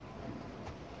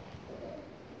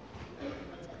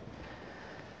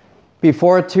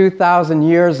Before 2,000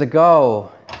 years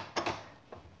ago,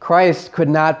 Christ could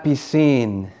not be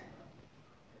seen.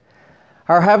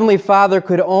 Our Heavenly Father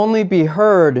could only be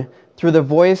heard through the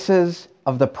voices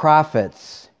of the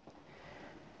prophets.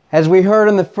 As we heard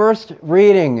in the first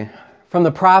reading from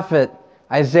the prophet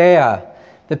Isaiah,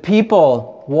 the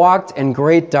people walked in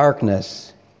great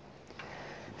darkness.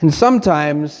 And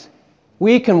sometimes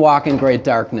we can walk in great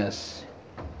darkness.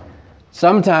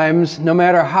 Sometimes, no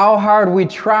matter how hard we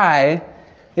try,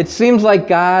 it seems like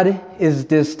God is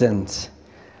distant.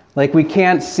 Like we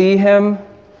can't see Him,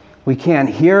 we can't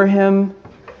hear Him,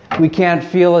 we can't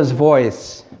feel His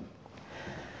voice.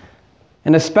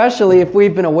 And especially if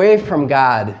we've been away from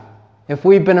God, if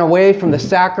we've been away from the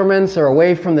sacraments or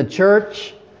away from the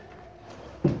church,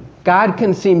 God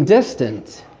can seem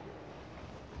distant.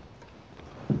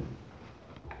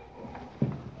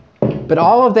 But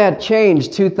all of that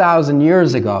changed 2,000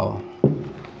 years ago.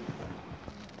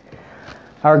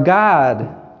 Our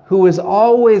God, who was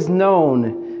always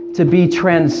known to be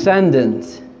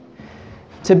transcendent,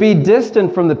 to be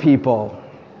distant from the people.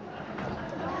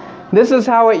 This is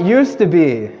how it used to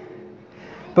be.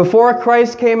 Before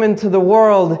Christ came into the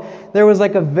world, there was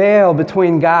like a veil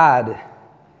between God.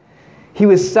 He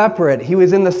was separate. He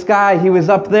was in the sky. He was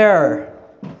up there.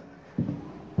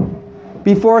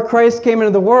 Before Christ came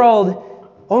into the world,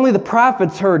 only the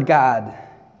prophets heard God.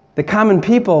 The common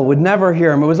people would never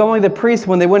hear Him. It was only the priests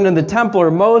when they went into the temple, or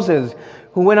Moses,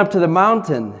 who went up to the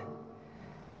mountain,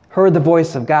 heard the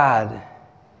voice of God.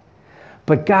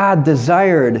 But God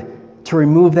desired to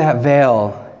remove that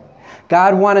veil.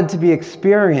 God wanted to be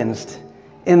experienced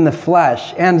in the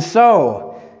flesh. And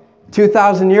so,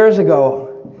 2,000 years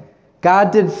ago,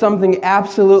 God did something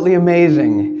absolutely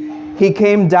amazing. He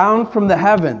came down from the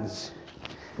heavens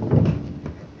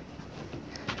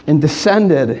and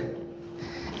descended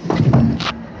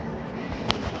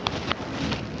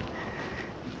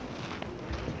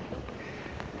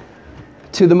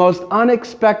to the most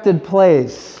unexpected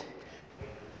place,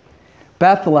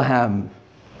 Bethlehem,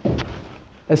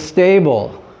 a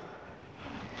stable.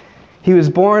 He was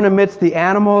born amidst the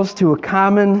animals to a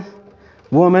common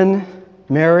woman,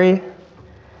 Mary.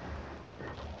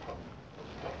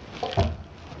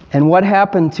 And what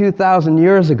happened 2,000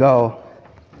 years ago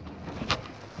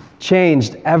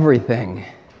changed everything.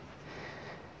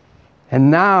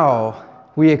 And now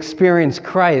we experience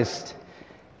Christ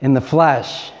in the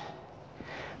flesh.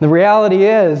 The reality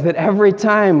is that every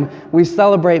time we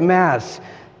celebrate Mass,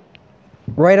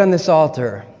 right on this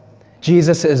altar,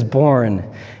 Jesus is born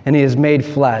and He is made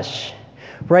flesh.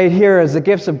 Right here, as the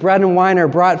gifts of bread and wine are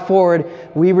brought forward,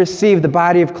 we receive the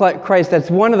body of Christ. That's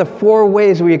one of the 4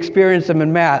 ways we experience Him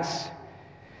in Mass.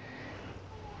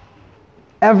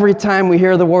 Every time we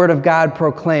hear the Word of God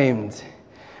proclaimed,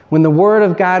 when the Word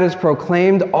of God is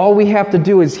proclaimed, all we have to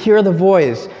do is hear the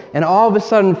voice. And all of a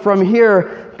sudden, from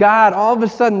here, God all of a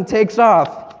sudden takes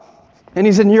off. And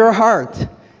He's in your heart.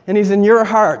 And He's in your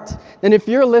heart. And if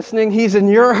you're listening, He's in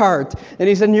your heart. And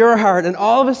He's in your heart. And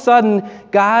all of a sudden,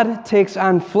 God takes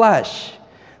on flesh.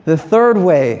 The 3rd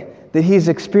way that He's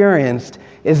experienced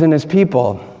is in His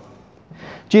people.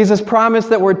 Jesus promised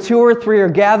that where 2 or 3 are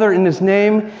gathered in His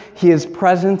name, He is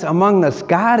present among us.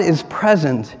 God is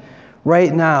present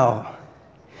right now.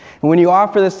 And when you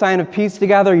offer the sign of peace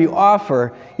together, you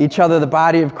offer each other the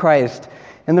body of Christ.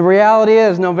 And the reality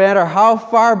is, no matter how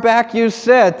far back you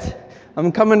sit,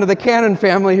 I'm coming to the Cannon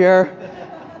family here,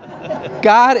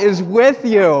 God is with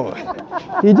you.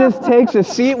 He just takes a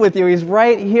seat with you. He's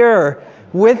right here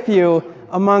with you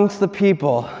amongst the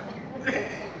people.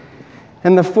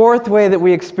 And the 4th way that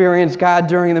we experience God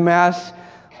during the Mass,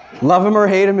 love Him or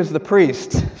hate Him, is the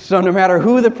priest. So no matter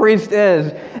who the priest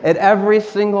is, at every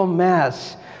single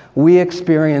Mass, we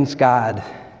experience God.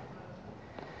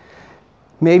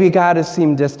 Maybe God has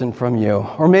seemed distant from you.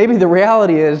 Or maybe the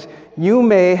reality is, you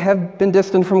may have been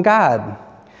distant from God.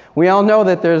 We all know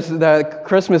that there's the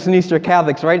Christmas and Easter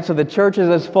Catholics, right? So the church is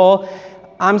as full.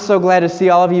 I'm so glad to see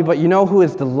all of you, but you know who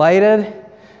is delighted?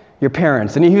 Your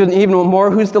parents. And even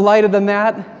more, who's delighted than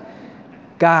that?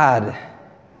 God,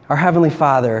 our Heavenly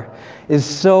Father, is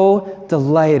so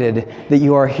delighted that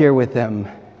you are here with Him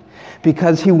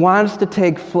because He wants to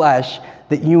take flesh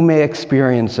that you may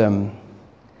experience Him.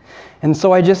 And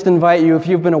so I just invite you, if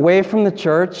you've been away from the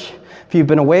church, if you've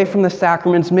been away from the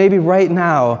sacraments, maybe right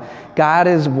now, God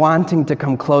is wanting to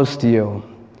come close to you.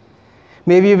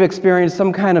 Maybe you've experienced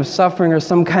some kind of suffering or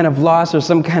some kind of loss or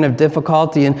some kind of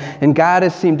difficulty, and God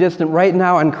has seemed distant. Right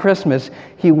now on Christmas,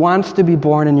 He wants to be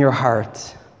born in your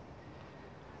heart.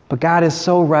 But God is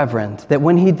so reverent that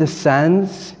when He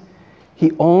descends,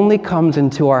 He only comes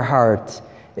into our heart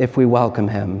if we welcome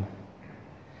Him.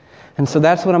 And so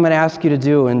that's what I'm going to ask you to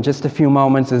do in just a few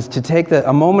moments, is to take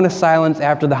a moment of silence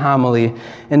after the homily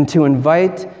and to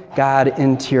invite God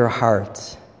into your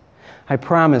heart. I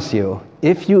promise you,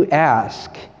 if you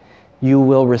ask, you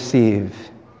will receive.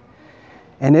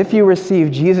 And if you receive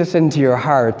Jesus into your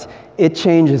heart, it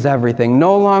changes everything.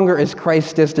 No longer is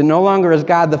Christ distant. No longer is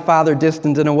God the Father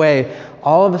distant in a way.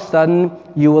 All of a sudden,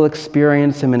 you will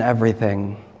experience Him in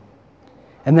everything.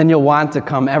 And then you'll want to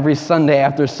come every Sunday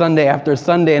after Sunday after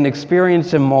Sunday and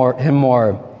experience Him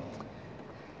more.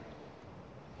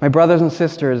 My brothers and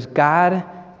sisters, God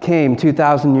came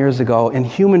 2,000 years ago in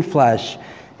human flesh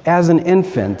as an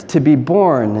infant to be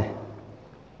born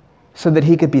so that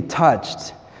He could be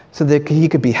touched, so that He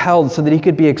could be held, so that He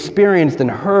could be experienced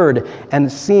and heard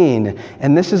and seen.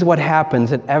 And this is what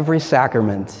happens at every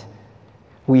sacrament.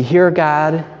 We hear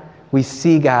God, we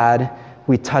see God,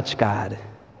 we touch God.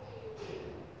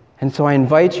 And so I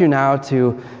invite you now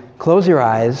to close your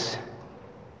eyes,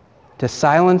 to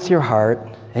silence your heart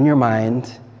and your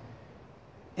mind,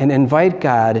 and invite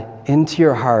God into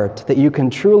your heart that you can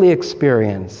truly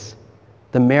experience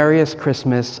the merriest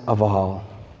Christmas of all.